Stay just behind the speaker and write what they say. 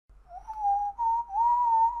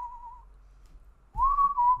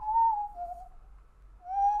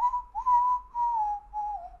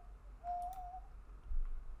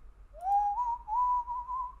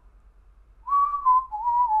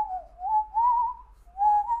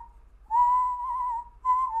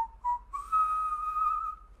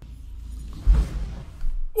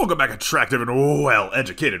Welcome back, attractive and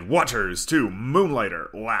well-educated watchers, to Moonlighter.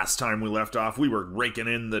 Last time we left off, we were raking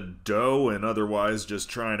in the dough and otherwise just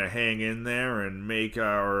trying to hang in there and make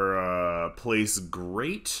our place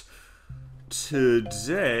great.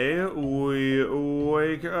 Today, we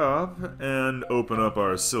wake up and open up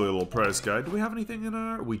our silly little price guide. Do we have anything in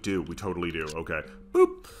our... We do. We totally do. Okay.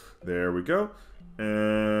 Boop. There we go.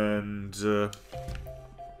 And...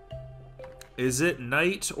 is it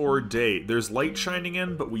night or day? There's light shining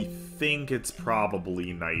in, but we think it's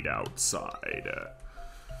probably night outside.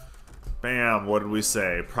 Bam, what did we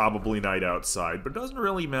say? Probably night outside. But it doesn't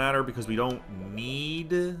really matter because we don't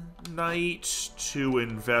need night to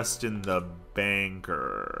invest in the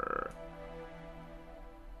banker.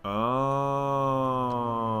 Oh.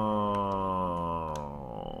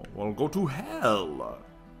 Well, go to hell.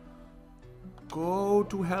 Go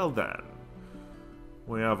to hell then.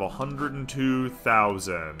 We have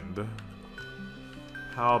 102,000.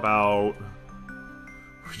 How about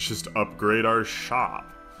we just upgrade our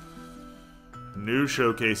shop? New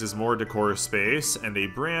showcases, more decor space, and a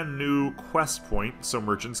brand new quest point so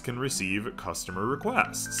merchants can receive customer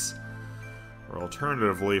requests. Or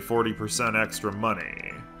alternatively, 40% extra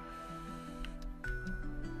money.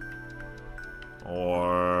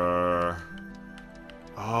 Or...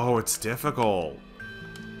 oh, it's difficult.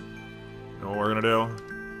 You know what we're gonna do?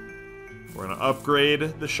 We're gonna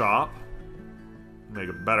upgrade the shop. Make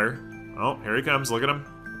it better. Oh, here he comes. Look at him.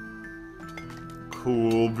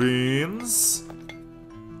 Cool beans.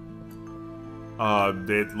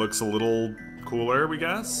 It looks a little cooler, we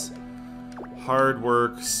guess. Hard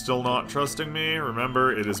work, still not trusting me.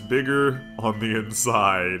 Remember, it is bigger on the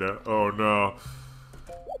inside. Oh no.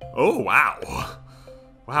 Oh, wow.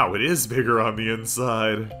 Wow, it is bigger on the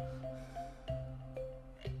inside.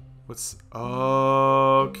 What's...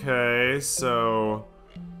 okay, so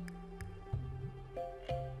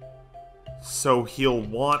he'll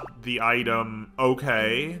want the item.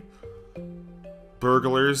 Okay.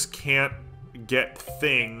 Burglars can't get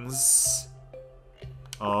things.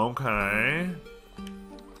 Okay.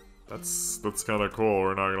 That's kind of cool,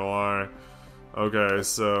 we're not gonna lie. Okay,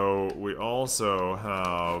 so we also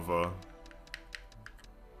have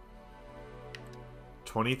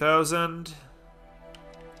 20,000.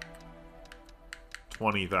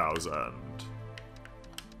 20,000.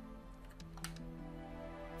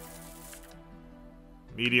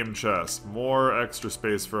 Medium chest. More extra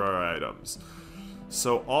space for our items.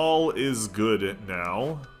 So all is good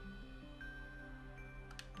now.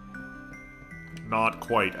 Not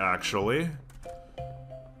quite, actually.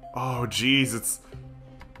 Oh, jeez,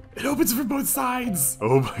 it opens from both sides!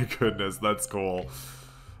 Oh my goodness, that's cool.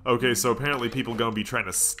 Okay, so apparently people gonna be trying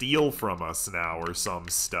to steal from us now or some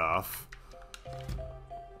stuff.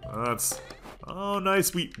 That's... oh,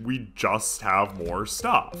 nice. We just have more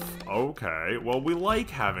stuff. Okay. Well, we like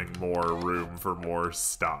having more room for more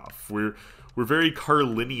stuff. We're very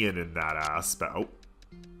Carlinian in that aspect. Oh.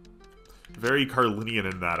 Very Carlinian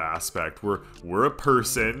in that aspect. We're a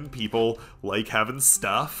person. People like having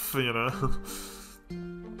stuff, you know.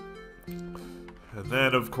 And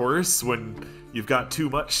then, of course, when you've got too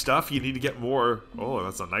much stuff, you need to get more. Oh,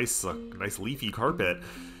 that's a nice leafy carpet.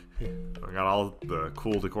 I got all the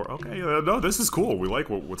cool decor. Okay, no, this is cool. We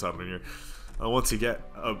like what's happening here. Once you get,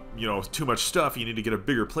 you know, too much stuff, you need to get a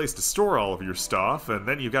bigger place to store all of your stuff, and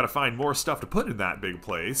then you've got to find more stuff to put in that big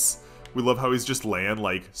place. We love how he's just laying,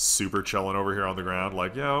 like, super chilling over here on the ground.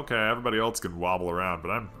 Like, yeah, okay, everybody else can wobble around,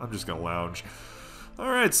 but I'm just gonna lounge.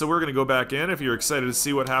 Alright, so we're gonna go back in. If you're excited to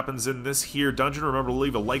see what happens in this here dungeon, remember to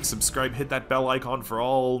leave a like, subscribe, hit that bell icon for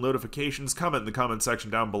all notifications, comment in the comment section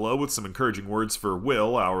down below with some encouraging words for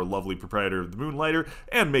Will, our lovely proprietor of the Moonlighter,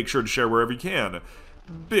 and make sure to share wherever you can.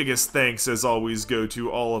 Biggest thanks, as always, go to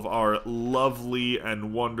all of our lovely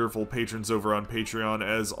and wonderful patrons over on Patreon,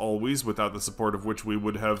 as always, without the support of which we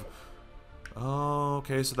would have... oh,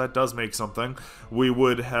 okay, so that does make something. We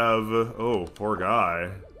would have... oh, poor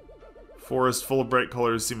guy. Forest full of bright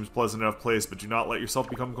colors seems a pleasant enough place, but do not let yourself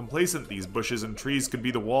become complacent. These bushes and trees could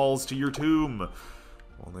be the walls to your tomb.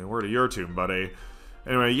 Well, they were to your tomb, buddy.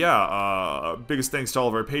 Anyway, yeah, biggest thanks to all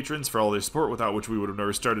of our patrons for all their support, without which we would have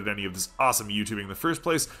never started any of this awesome YouTubing in the first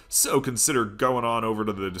place. So consider going on over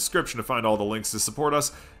to the description to find all the links to support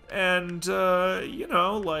us. And, you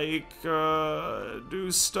know, like,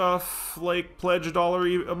 do stuff like pledge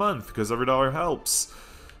 $1 a month, because every dollar helps.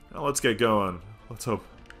 Now let's get going. Let's hope.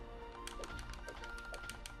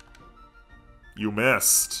 You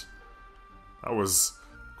missed. That was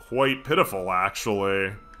quite pitiful,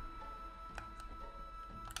 actually.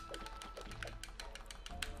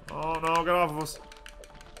 Oh no, get off of us.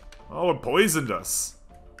 Oh, it poisoned us.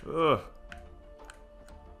 Ugh.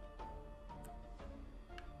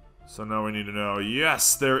 So now we need to know,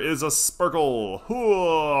 yes, there is a sparkle!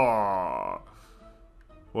 Hooah!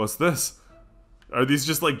 What's this? Are these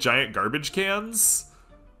just like giant garbage cans?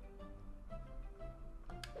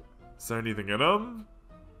 Is there anything in them?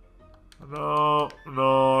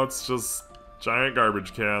 No, it's just giant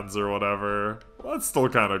garbage cans or whatever. Well, that's still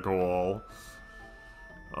kind of cool.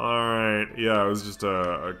 Alright, yeah, it was just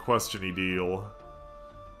a question-y deal.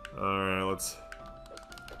 Alright, let's...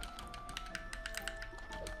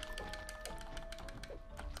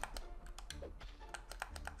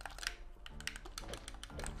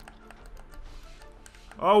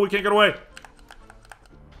 Oh, we can't get away!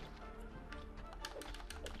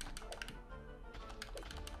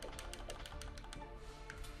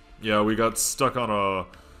 Yeah, we got stuck on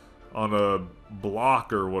a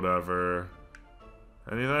block or whatever.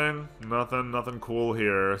 Anything? Nothing cool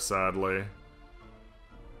here, sadly.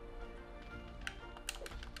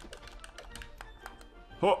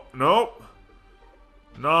 Oh, nope.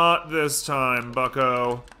 Not this time,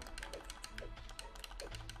 bucko.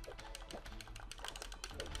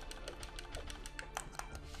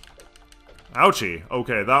 Ouchie.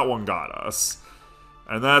 Okay, that one got us.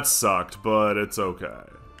 And that sucked, but it's okay.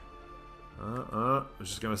 I'm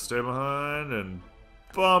just gonna stay behind and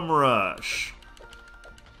bum rush.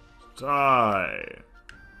 Die.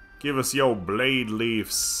 Give us yo blade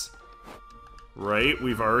leaves. Right,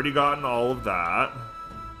 we've already gotten all of that.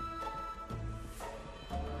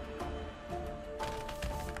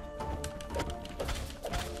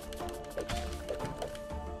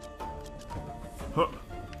 Huh.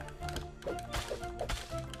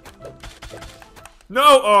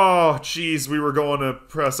 No! Oh, jeez, we were going to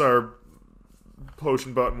press our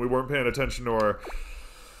potion button. We weren't paying attention to our...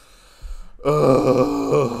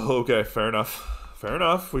 okay, fair enough. Fair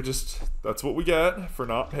enough. We just... That's what we get for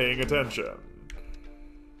not paying attention.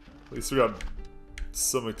 At least we got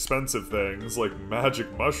some expensive things, like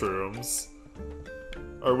magic mushrooms.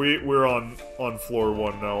 Are we... We're on floor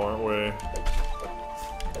 1 now, aren't we?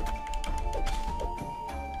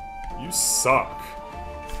 You suck.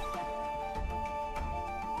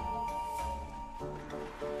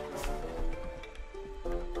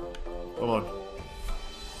 Come on.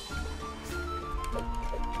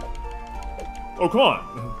 Oh, come on!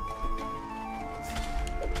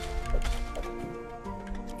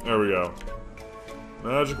 There we go.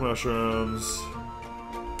 Magic mushrooms.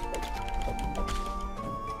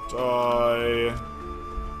 Die.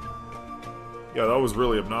 Yeah, that was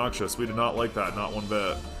really obnoxious. We did not like that, not one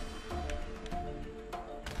bit.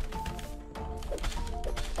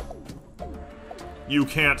 You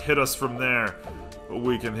can't hit us from there, but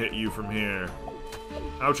we can hit you from here.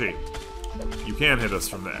 Ouchie. You can hit us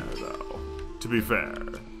from there, though. To be fair.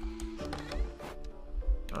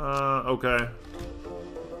 Okay.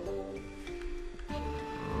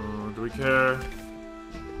 Do we care?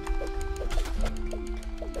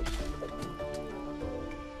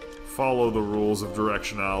 Follow the rules of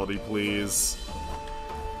directionality, please.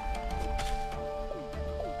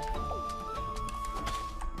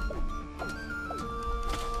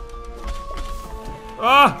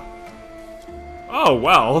 Ah! Oh,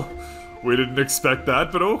 well. We didn't expect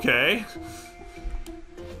that, but okay.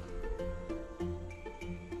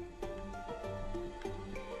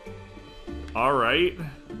 Alright.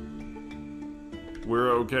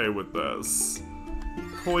 We're okay with this.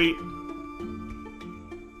 Point.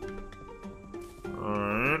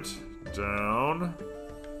 Alright. Down.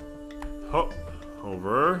 Hop.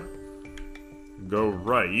 Over. Go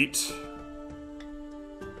right.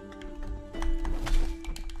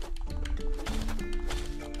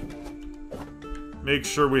 Make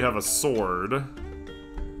sure we have a sword.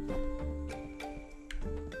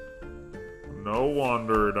 No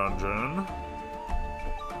Wanderer Dungeon.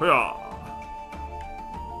 Hoo-yah.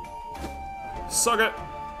 Suck it!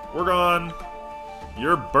 We're gone.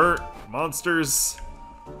 You're burnt, monsters.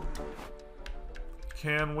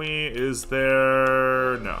 Can we? Is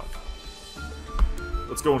there... No.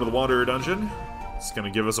 Let's go into the Wanderer Dungeon. It's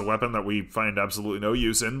gonna give us a weapon that we find absolutely no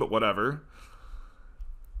use in, but whatever.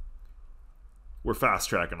 We're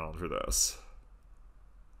fast-tracking on through this.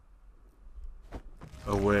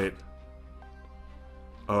 Oh, wait.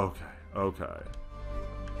 Okay, okay.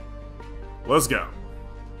 Let's go.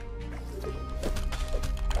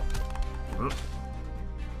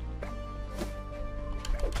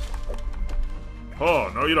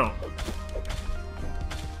 Oh, no you don't.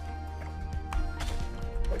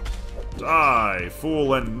 Die,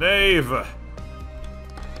 fool and knave!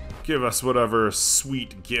 Give us whatever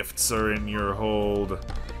sweet gifts are in your hold.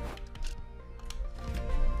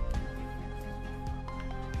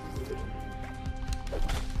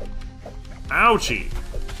 Ouchie!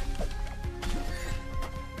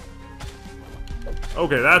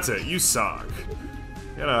 Okay, that's it. You suck.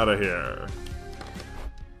 Get out of here.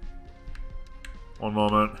 One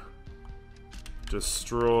moment.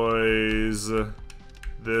 Destroys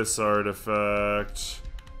this artifact.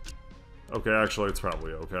 Okay, actually, it's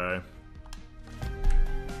probably okay.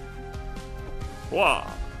 Wah!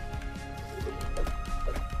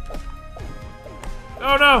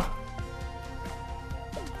 Oh no!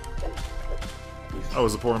 That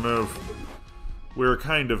was a poor move. We're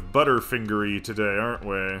kind of butterfingery today, aren't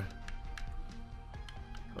we?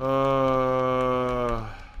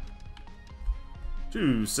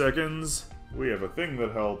 2 seconds. We have a thing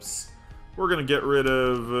that helps. We're gonna get rid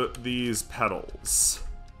of these petals.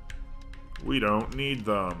 We don't need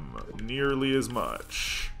them nearly as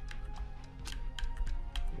much.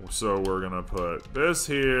 So we're gonna put this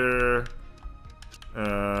here,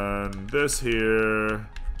 and this here,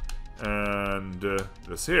 and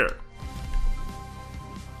this here.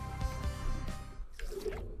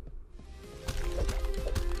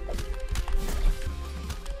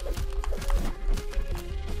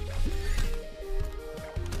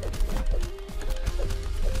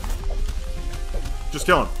 Just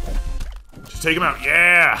kill him. Just take him out.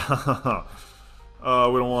 Yeah!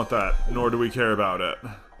 We don't want that, nor do we care about it.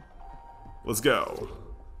 Let's go.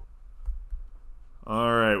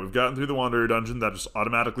 Alright, we've gotten through the Wanderer dungeon. That just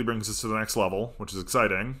automatically brings us to the next level, which is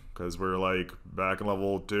exciting, because we're, like, back in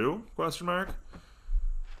level 2? Question mark?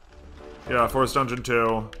 Yeah, Forest Dungeon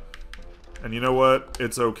 2. And you know what?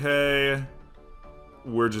 It's okay.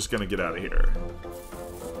 We're just gonna get out of here.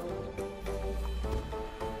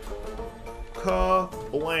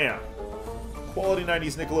 Ka-blam. Quality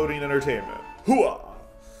 90s Nickelodeon Entertainment. Hooah!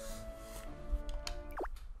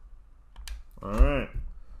 Alright.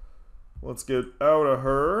 Let's get out of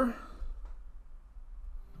her.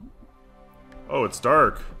 Oh, it's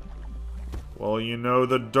dark. Well, you know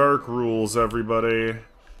the dark rules, everybody.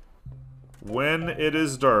 When it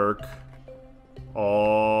is dark,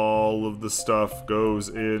 all of the stuff goes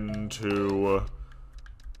into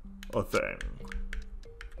a thing.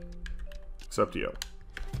 Except you.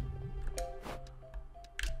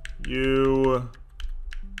 You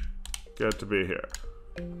get to be here.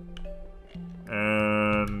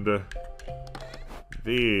 And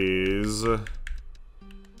these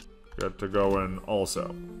get to go in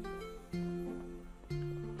also.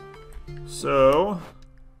 So,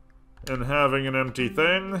 in having an empty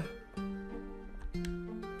thing,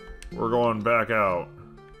 we're going back out.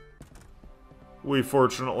 We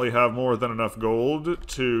fortunately have more than enough gold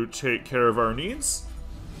to take care of our needs.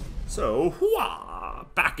 So, hooah!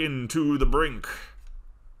 Back into the brink.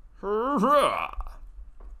 Hurrah!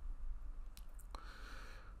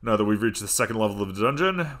 Now that we've reached the second level of the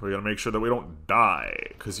dungeon, we gotta make sure that we don't die.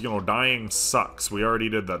 Because, you know, dying sucks. We already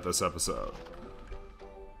did that this episode.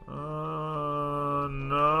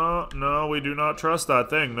 No, we do not trust that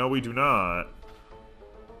thing. No, we do not.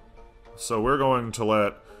 So we're going to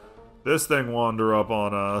let this thing wander up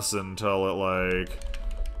on us until it, like,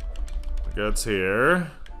 gets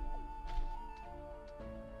here.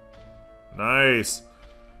 Nice.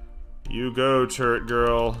 You go, turret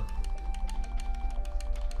girl.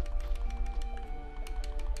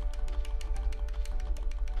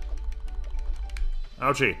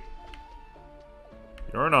 Ouchie.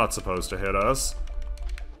 You're not supposed to hit us.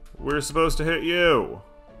 We're supposed to hit you.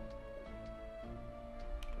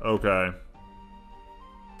 Okay.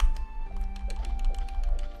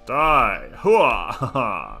 Die.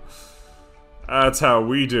 Hooah! That's how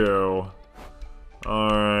we do.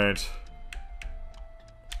 Alright.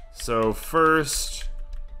 So first,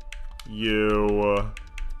 you,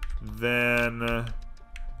 then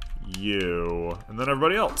you, and then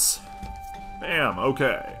everybody else. Bam,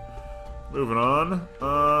 okay. Moving on.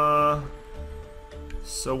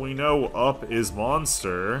 So we know up is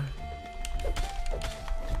monster.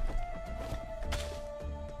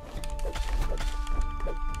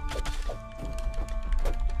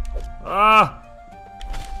 Ah!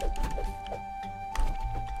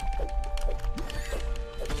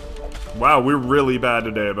 Wow, we're really bad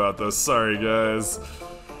today about this. Sorry, guys.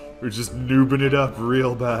 We're just noobing it up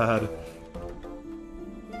real bad.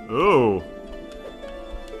 Oh.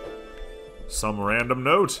 Some random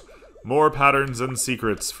note. More patterns and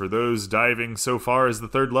secrets. For those diving so far as the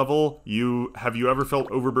 3rd level, have you ever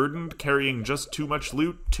felt overburdened, carrying just too much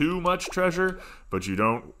loot, too much treasure, but you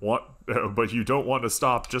don't want to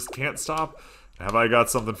stop, just can't stop? Have I got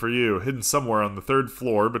something for you? Hidden somewhere on the 3rd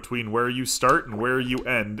floor between where you start and where you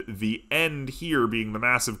end. The end here being the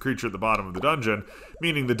massive creature at the bottom of the dungeon,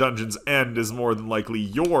 meaning the dungeon's end is more than likely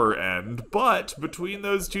your end. But between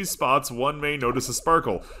those 2 spots, one may notice a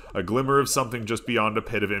sparkle, a glimmer of something just beyond a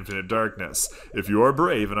pit of infinite darkness. If you are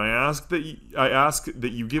brave, and I ask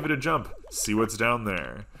that you give it a jump, see what's down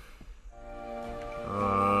there.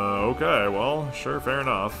 Okay, well, sure, fair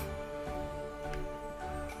enough.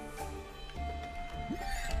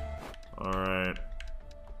 Alright.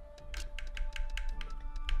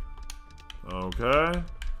 Okay.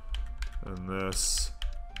 And this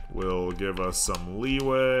will give us some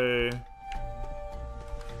leeway.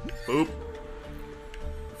 Boop.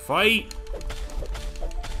 Fight!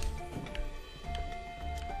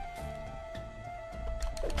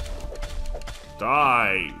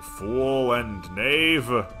 Die, fool and knave!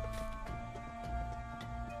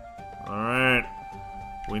 Alright.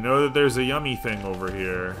 We know that there's a yummy thing over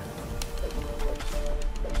here.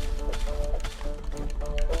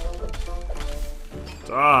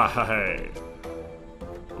 Die!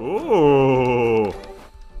 Ooh!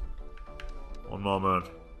 One moment.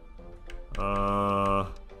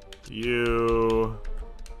 You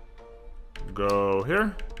go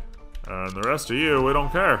here. And the rest of you, we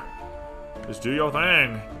don't care. Just do your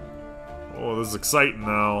thing. Oh, this is exciting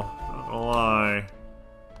now. Not gonna lie.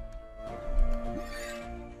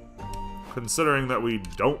 Considering that we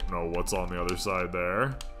don't know what's on the other side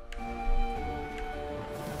there.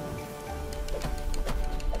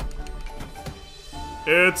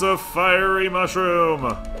 It's a fiery mushroom!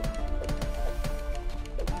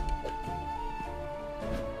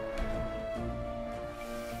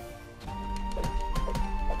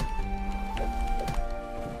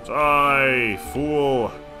 Die,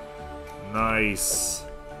 fool! Nice.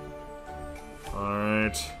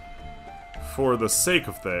 Alright. For the sake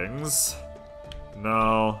of things...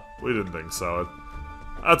 No, we didn't think so.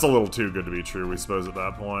 That's a little too good to be true, we suppose, at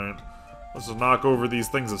that point. Let's just knock over these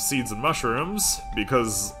things of seeds and mushrooms,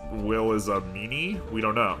 because Will is a meanie? We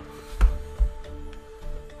don't know.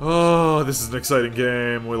 Oh, this is an exciting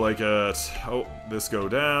game. We like it. Oh, this go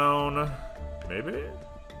down. Maybe?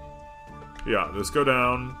 Yeah, this go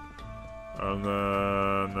down. And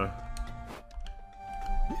then...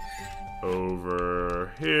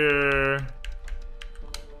 over here.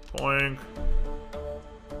 Boink.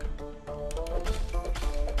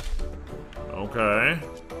 Okay.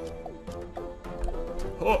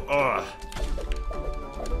 Oh,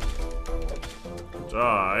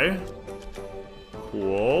 die.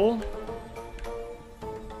 Cool.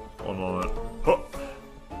 One moment. Oh.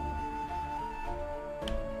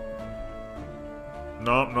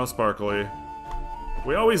 Nope, no sparkly.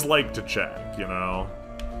 We always like to check, you know.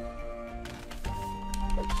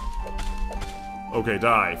 Okay,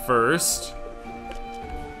 die first.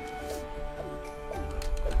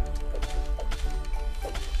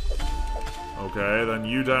 Okay, then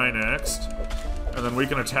you die next. And then we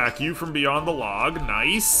can attack you from beyond the log.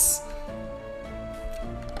 Nice!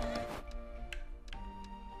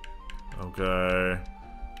 Okay.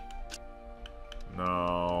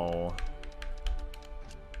 No.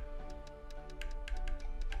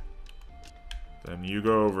 Then you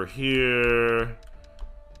go over here.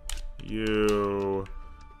 You...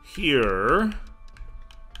 here.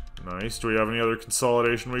 Nice. Do we have any other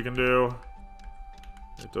consolidation we can do?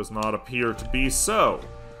 It does not appear to be so.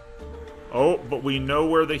 Oh, but we know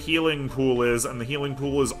where the healing pool is, and the healing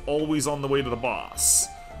pool is always on the way to the boss.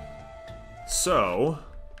 So...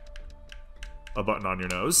 a button on your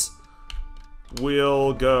nose.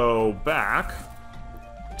 We'll go back.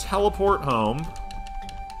 Teleport home.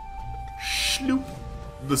 Shloop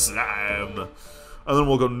the slime. And then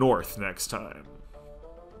we'll go north next time.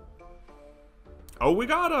 Oh, we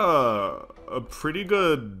got a pretty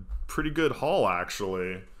good haul,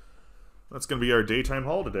 actually. That's gonna be our daytime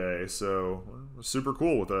haul today, so we're super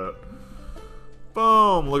cool with it.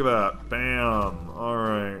 Boom! Look at that. Bam!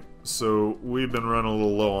 Alright, so we've been running a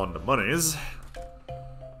little low on the monies.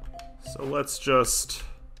 So let's just...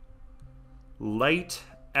 light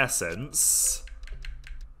essence.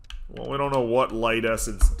 Well, we don't know what light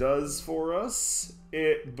essence does for us,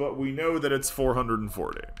 but we know that it's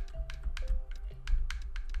 440.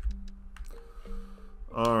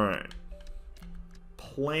 Alright.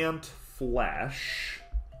 Plant flesh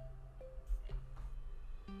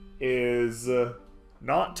is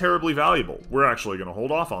not terribly valuable. We're actually going to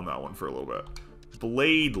hold off on that one for a little bit.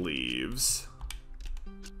 Blade leaves.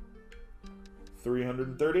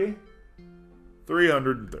 330?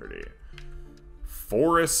 330.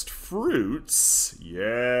 Forest fruits.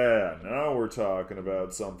 Yeah, now we're talking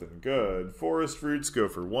about something good. Forest fruits go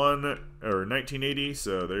for 1980,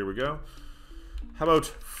 so there we go. How about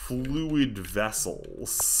fluid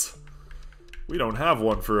vessels? We don't have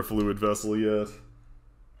one for a fluid vessel yet.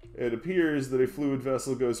 It appears that a fluid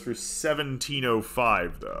vessel goes for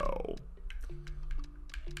 1705, though.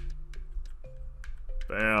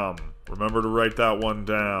 Bam. Remember to write that one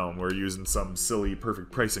down. We're using some silly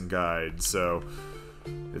perfect pricing guide, so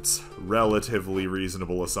it's relatively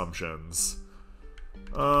reasonable assumptions.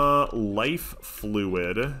 Life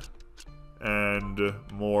fluid. And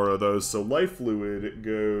more of those. So life fluid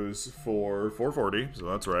goes for 440, so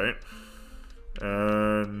that's right.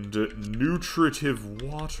 And nutritive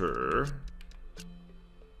water.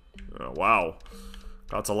 Oh, wow.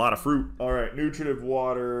 That's a lot of fruit. Alright, nutritive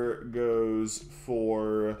water goes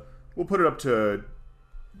for... We'll put it up to...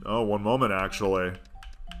 Oh, one moment, actually.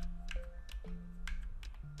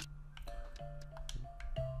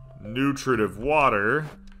 Nutritive water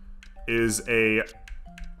is a...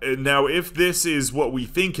 Now, if this is what we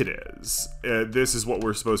think it is, this is what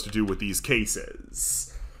we're supposed to do with these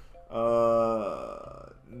cases.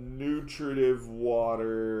 Nutritive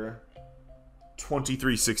water...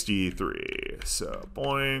 2363. So,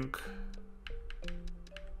 boink.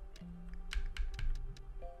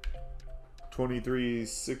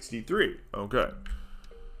 2363. Okay.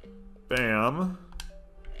 Bam.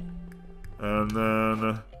 And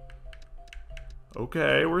then...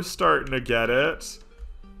 Okay, we're starting to get it.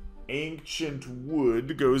 Ancient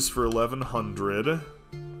wood goes for 1100.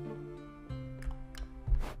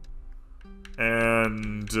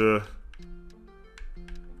 And...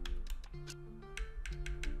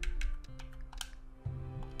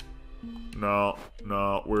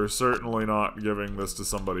 No, we're certainly not giving this to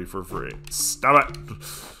somebody for free. Stop it!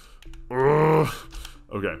 Ugh.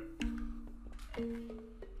 Okay.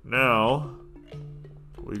 Now,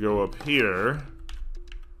 we go up here.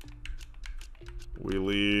 We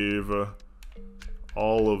leave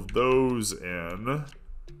all of those in.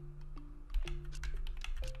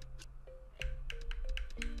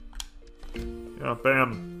 Yeah,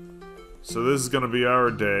 bam. So this is gonna be our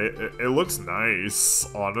day. It looks nice,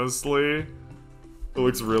 honestly. It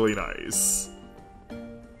looks really nice.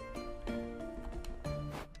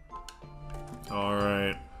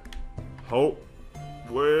 Alright. Oh.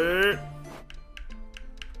 Wait.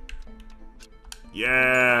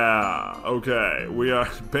 Yeah. Okay. We are...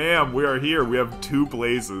 Bam! We are here. We have 2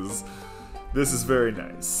 places. This is very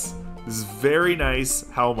nice. This is very nice.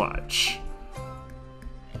 How much?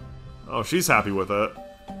 Oh, she's happy with it.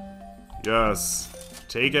 Yes.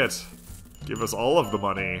 Take it. Give us all of the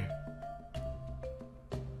money.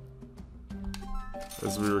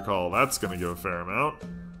 As we recall, that's gonna give a fair amount.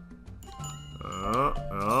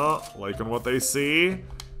 Liking what they see.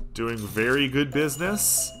 Doing very good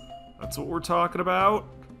business. That's what we're talking about.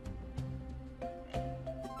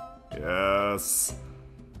 Yes.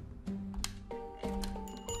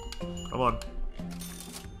 Come on.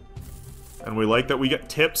 And we like that we get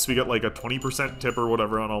tips. We get like a 20% tip or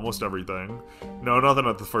whatever on almost everything. No, nothing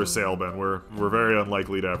at the first sale bin. We're very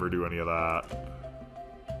unlikely to ever do any of that.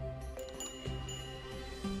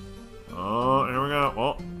 Oh, here we go.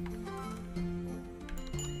 Well.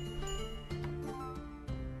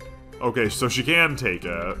 Okay, so she can take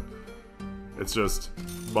it. It's just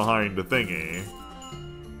behind the thingy.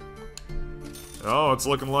 Oh, it's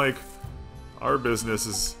looking like our business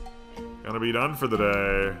is gonna be done for the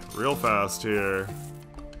day. Real fast here.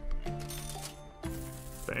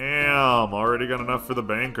 Bam! Already got enough for the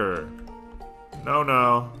banker.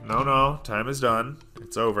 No. Time is done.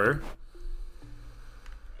 It's over.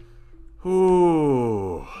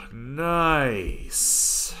 Ooh,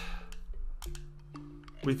 nice.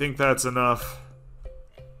 We think that's enough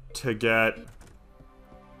to get...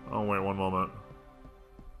 Oh, wait, one moment.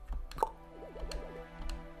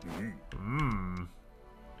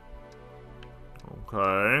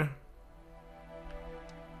 Okay.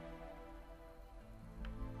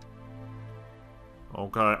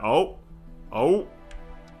 Okay. Oh.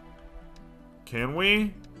 Can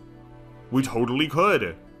we? We totally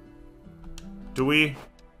could. Do we?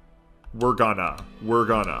 We're gonna.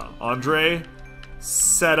 Andre,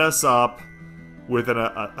 set us up with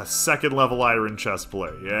a second level iron chest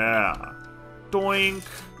plate. Yeah. Doink.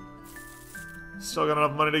 Still got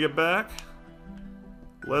enough money to get back?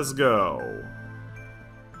 Let's go.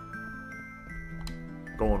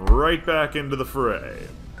 Going right back into the fray.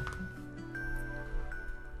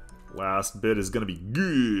 Last bit is gonna be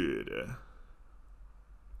good.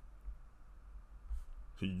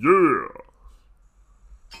 Yeah.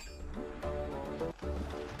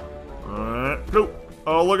 Alright. Nope.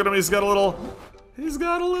 Oh, look at him, he's got a little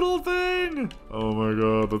thing! Oh my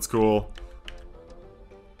god, that's cool.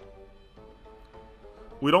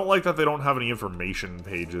 We don't like that they don't have any information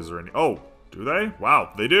pages or any- Oh, do they?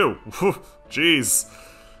 Wow, they do! Jeez.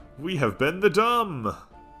 We have been the dumb!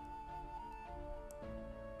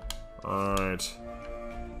 Alright.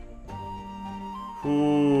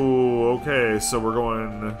 Ooh, okay, so we're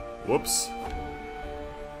going... Whoops.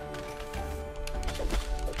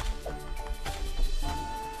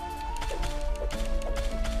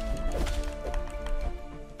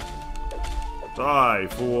 Die,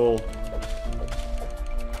 fool.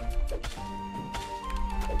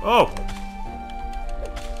 Oh!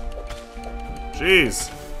 Jeez.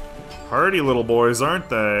 Hardy little boys, aren't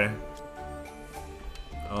they?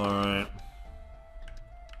 Alright.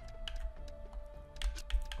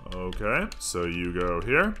 Okay, so you go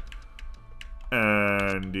here.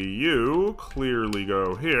 And you clearly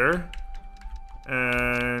go here.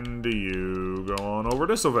 And you go on over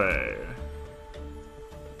this way.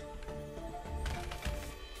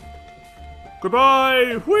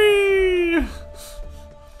 Goodbye! Whee!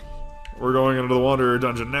 We're going into the Wanderer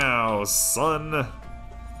dungeon now, son.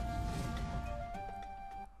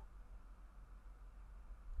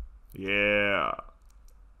 Yeah.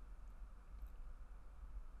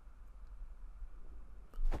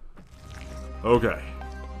 Okay.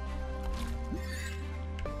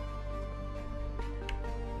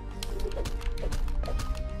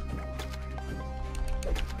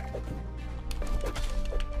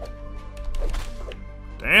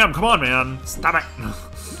 Damn, come on, man. Stop it.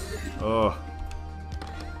 Ugh.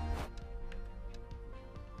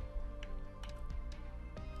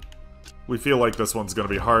 We feel like this one's gonna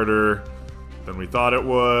be harder than we thought it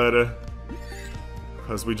would.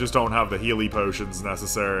 Because we just don't have the Healy potions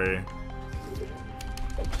necessary.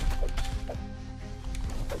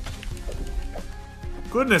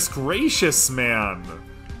 Goodness gracious, man.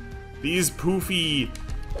 These poofy,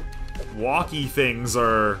 walkie things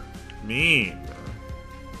are mean.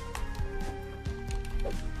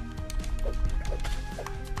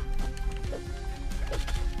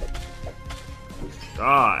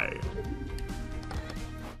 Die.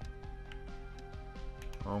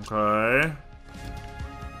 Okay.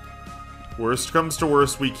 Worst comes to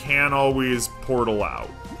worst, we can always portal out.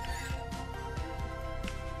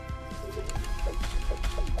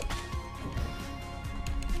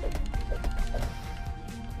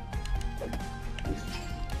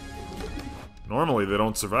 Normally they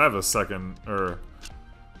don't survive a second, or...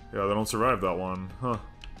 Yeah, they don't survive that one. Huh.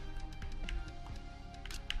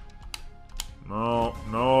 No,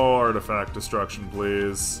 no artifact destruction,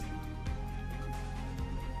 please.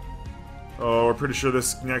 Oh, we're pretty sure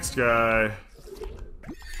this next guy...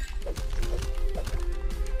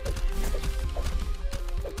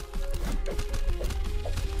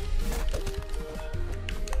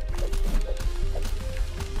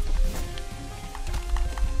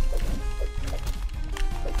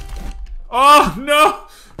 Oh, no!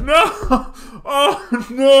 No! Oh,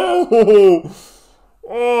 no!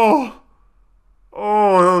 Oh!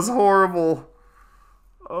 Oh, that was horrible.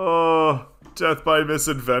 Oh, death by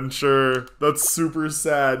misadventure. That's super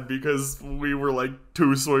sad because we were like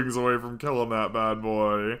 2 swings away from killing that bad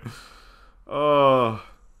boy. Oh,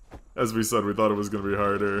 as we said, we thought it was gonna be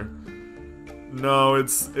harder. No,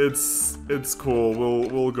 it's cool.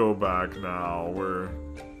 We'll go back now. We're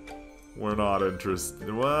not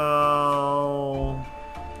interested. Well,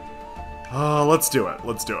 let's do it.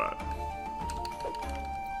 Let's do it.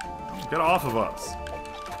 Get off of us.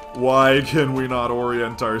 Why can we not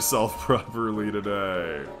orient ourselves properly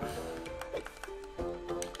today?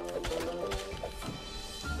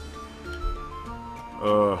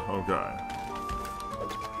 Okay.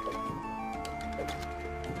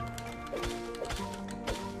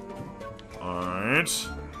 Alright.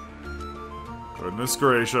 Goodness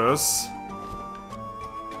gracious.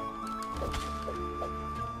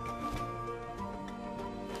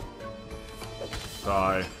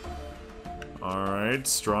 Die. Alright,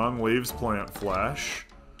 strong leaves, plant flesh.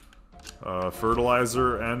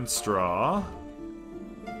 Fertilizer and straw.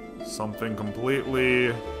 Something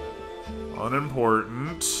completely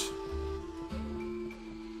unimportant.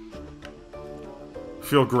 We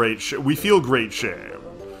feel great shame.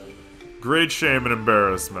 Great shame and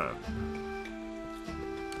embarrassment.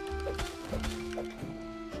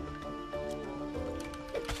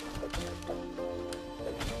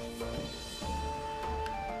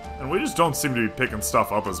 And we just don't seem to be picking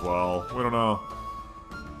stuff up as well. We don't know.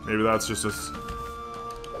 Maybe that's just us.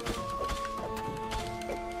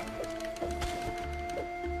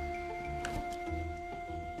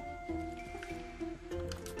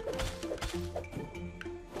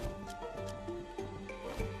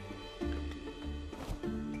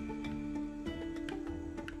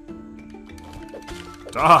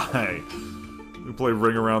 Die! We play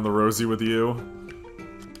Ring Around the Rosie with you.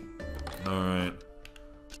 Alright.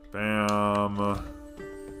 Bam.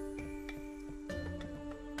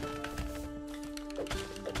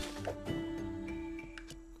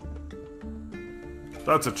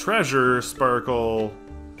 That's a treasure, Sparkle.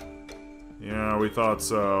 Yeah, we thought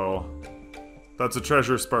so. That's a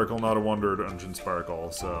treasure, Sparkle, not a Wonder Dungeon,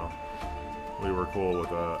 Sparkle, so we were cool with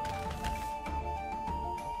that.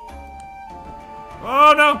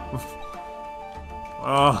 Oh, no!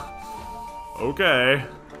 Okay.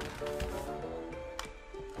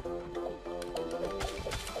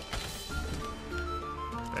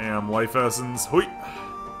 Damn, life essence. Hoi!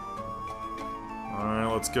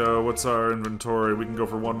 Alright, let's go. What's our inventory? We can go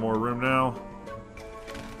for one more room now.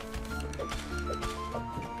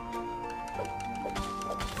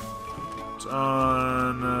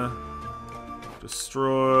 Done.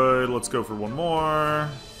 Destroyed. Let's go for one more.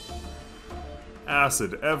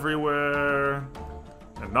 Acid everywhere.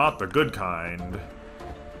 And not the good kind.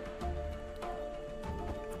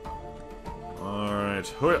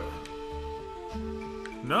 Alright.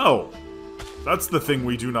 No! That's the thing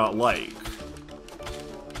we do not like.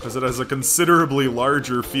 Because it has a considerably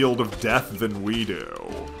larger field of death than we do.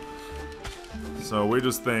 So we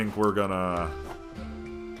just think we're gonna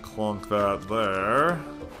clunk that there.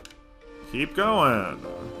 Keep going.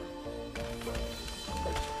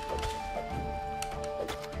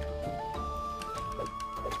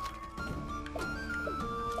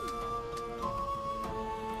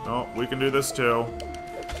 Oh, we can do this too.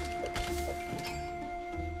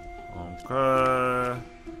 Okay.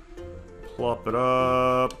 Plop it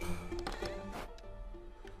up.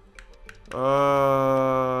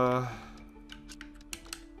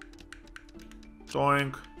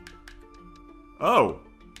 Doink. Oh!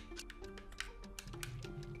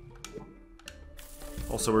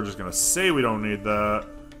 Also, we're just gonna say we don't need that.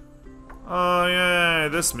 Oh, yay!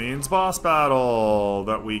 This means boss battle!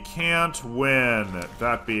 That we can't win.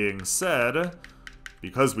 That being said,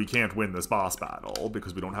 because we can't win this boss battle,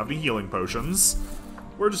 because we don't have any healing potions,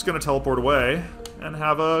 we're just gonna teleport away and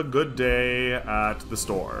have a good day at the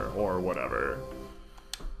store, or whatever.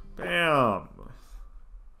 Bam!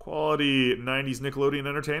 Quality 90s Nickelodeon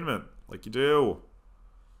entertainment, like you do.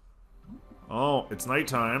 Oh, it's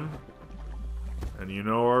nighttime. And you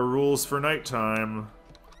know our rules for nighttime.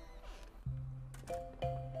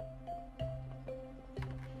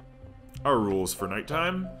 Our rules for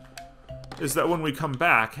nighttime is that when we come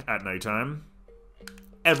back at nighttime,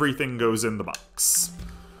 everything goes in the box.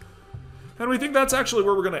 And we think that's actually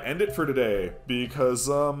where we're going to end it for today, because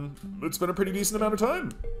it's been a pretty decent amount of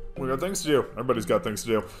time. We got things to do. Everybody's got things to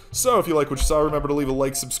do. So if you like what you saw, remember to leave a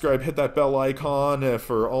like, subscribe, hit that bell icon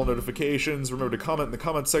for all notifications. Remember to comment in the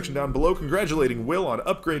comments section down below congratulating Will on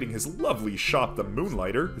upgrading his lovely shop, the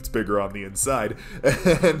Moonlighter. It's bigger on the inside.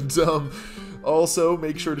 And also,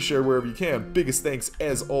 make sure to share wherever you can. Biggest thanks,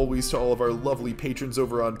 as always, to all of our lovely patrons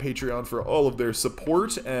over on Patreon for all of their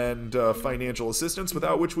support and financial assistance,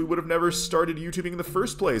 without which we would have never started YouTubing in the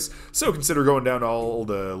first place. So consider going down to all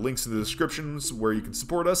the links in the descriptions where you can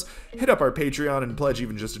support us. Hit up our Patreon and pledge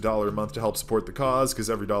even just $1 a month to help support the cause, because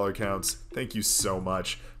every dollar counts. Thank you so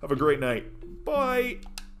much. Have a great night. Bye!